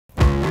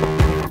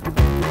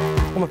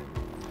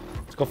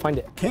go find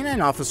it.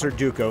 Canine Officer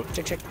Duco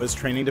Check. was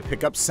training to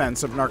pick up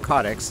scents of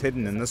narcotics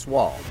hidden in this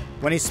wall.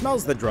 When he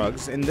smells the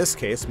drugs, in this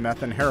case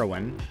meth and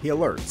heroin, he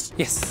alerts.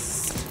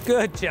 Yes,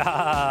 good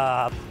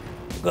job.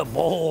 Good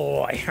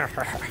boy.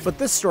 But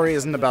this story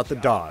isn't about the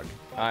dog.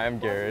 I'm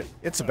Garrett.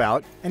 It's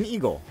about an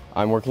eagle.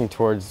 I'm working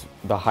towards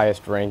the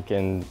highest rank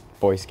in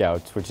Boy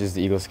Scouts, which is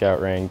the Eagle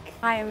Scout rank.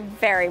 I am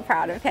very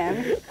proud of him.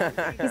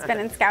 He's been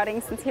in scouting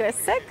since he was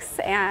 6,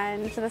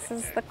 and this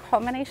is the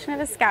culmination of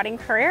his scouting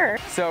career.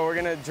 So we're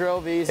gonna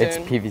drill these in. It's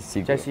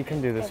PVC. Jesse, you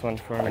can do this one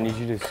for me. I need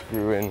you to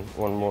screw in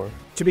one more.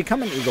 To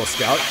become an Eagle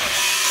Scout,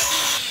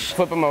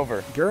 flip them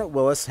over. Garrett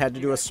Willis had to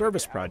do a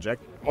service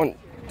project 1,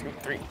 2,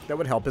 3. that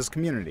would help his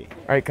community.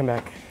 All right, come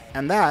back.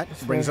 And that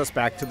brings us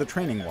back to the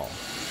training wall.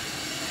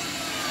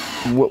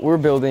 What we're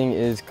building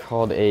is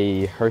called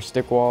a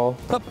Herstick wall.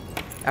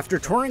 After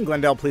touring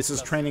Glendale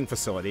Police's training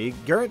facility,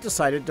 Garrett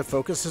decided to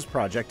focus his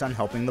project on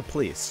helping the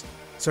police.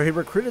 So he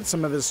recruited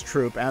some of his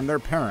troop and their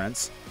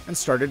parents and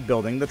started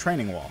building the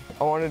training wall.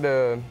 I wanted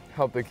to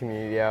help the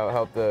community out,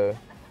 help the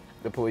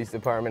police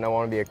department. I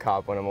want to be a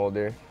cop when I'm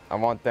older. I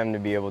want them to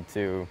be able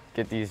to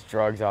get these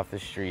drugs off the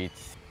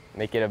streets,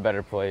 make it a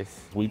better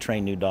place. We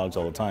train new dogs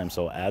all the time,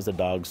 so as the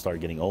dogs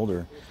start getting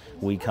older,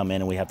 we come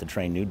in and we have to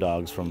train new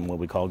dogs from what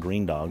we call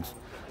green dogs,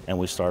 and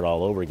we start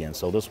all over again.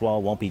 So this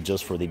wall won't be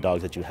just for the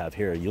dogs that you have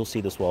here. You'll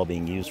see this wall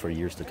being used for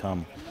years to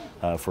come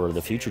for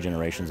the future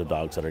generations of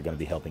dogs that are going to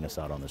be helping us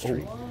out on the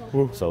street.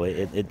 So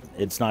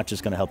it's not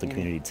just going to help the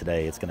community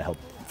today, it's going to help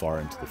far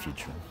into the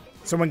future.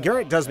 So when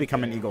Garrett does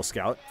become an Eagle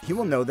Scout, he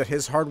will know that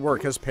his hard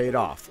work has paid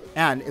off,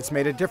 and it's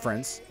made a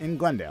difference in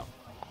Glendale.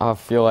 I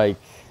feel like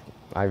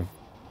I've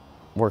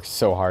worked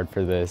so hard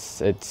for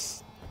this.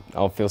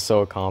 I'll feel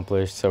so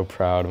accomplished, so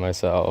proud of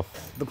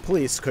myself. The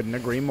police couldn't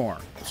agree more.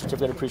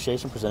 Certificate of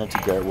appreciation presented to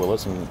Garrett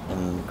Willis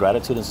in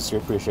gratitude and sincere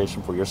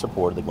appreciation for your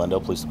support of the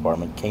Glendale Police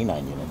Department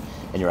K-9 unit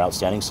and your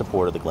outstanding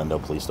support of the Glendale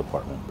Police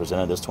Department.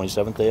 Presented this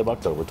 27th day of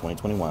October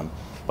 2021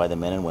 by the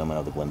men and women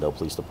of the Glendale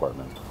Police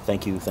Department.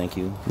 Thank you, thank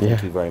you,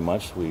 thank you very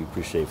much. We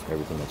appreciate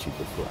everything that you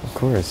did for us. Of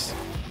course.